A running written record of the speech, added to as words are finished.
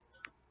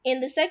In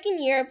the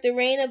second year of the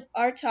reign of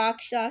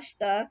Artaxerxes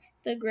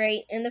the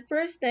Great, in the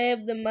first day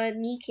of the month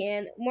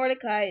Nisan,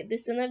 Mordekai, the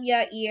son of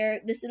Yair,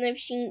 the son of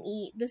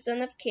Shimei, the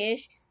son of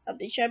Kish, of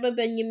the tribe of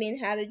Benjamin,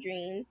 had a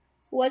dream,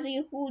 who was a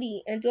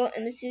Yehudi, and dwelt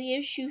in the city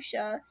of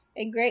Shusha,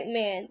 a great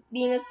man,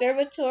 being a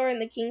servitor in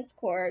the king's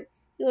court.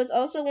 He was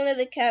also one of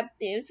the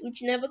captives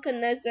which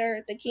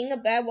Nebuchadnezzar, the king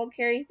of Babel,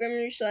 carried from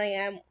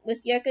Jerusalem,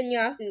 with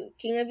Yechoniah,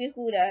 king of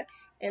Yehuda,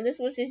 and this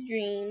was his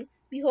dream.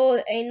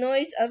 Behold, a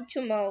noise of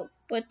tumult,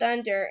 with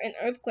thunder, and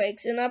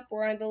earthquakes, and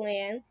uproar on the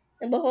land.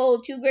 And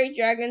behold, two great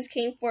dragons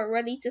came forth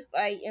ready to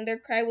fight, and their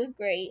cry was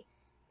great.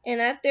 And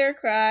at their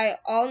cry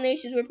all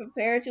nations were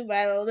prepared to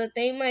battle, that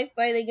they might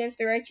fight against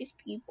the righteous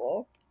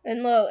people.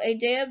 And lo, a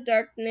day of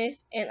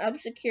darkness and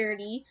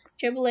obscurity,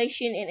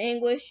 tribulation and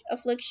anguish,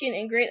 affliction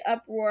and great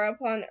uproar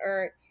upon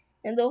earth.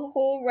 And the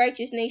whole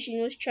righteous nation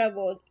was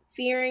troubled,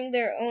 fearing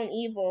their own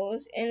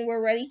evils, and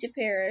were ready to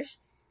perish.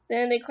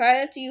 Then they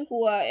cried unto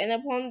YAHUAH, and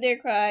upon their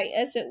cry,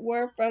 as it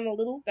were from a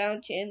little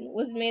fountain,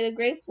 was made a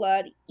great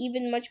flood,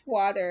 even much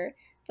water.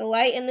 The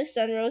light and the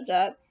sun rose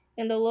up,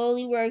 and the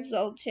lowly were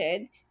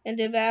exalted, and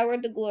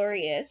devoured the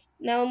glorious.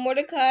 Now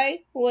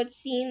Mordekai, who had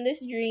seen this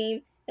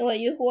dream, and what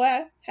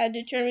YAHUAH had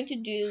determined to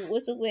do,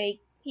 was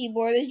awake. He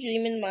bore this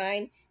dream in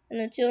mind, and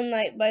until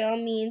night by all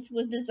means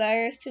was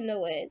desirous to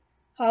know it.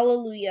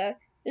 Hallelujah.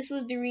 This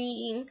was the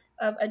reading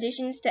of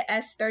Additions to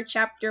Esther,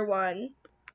 chapter 1.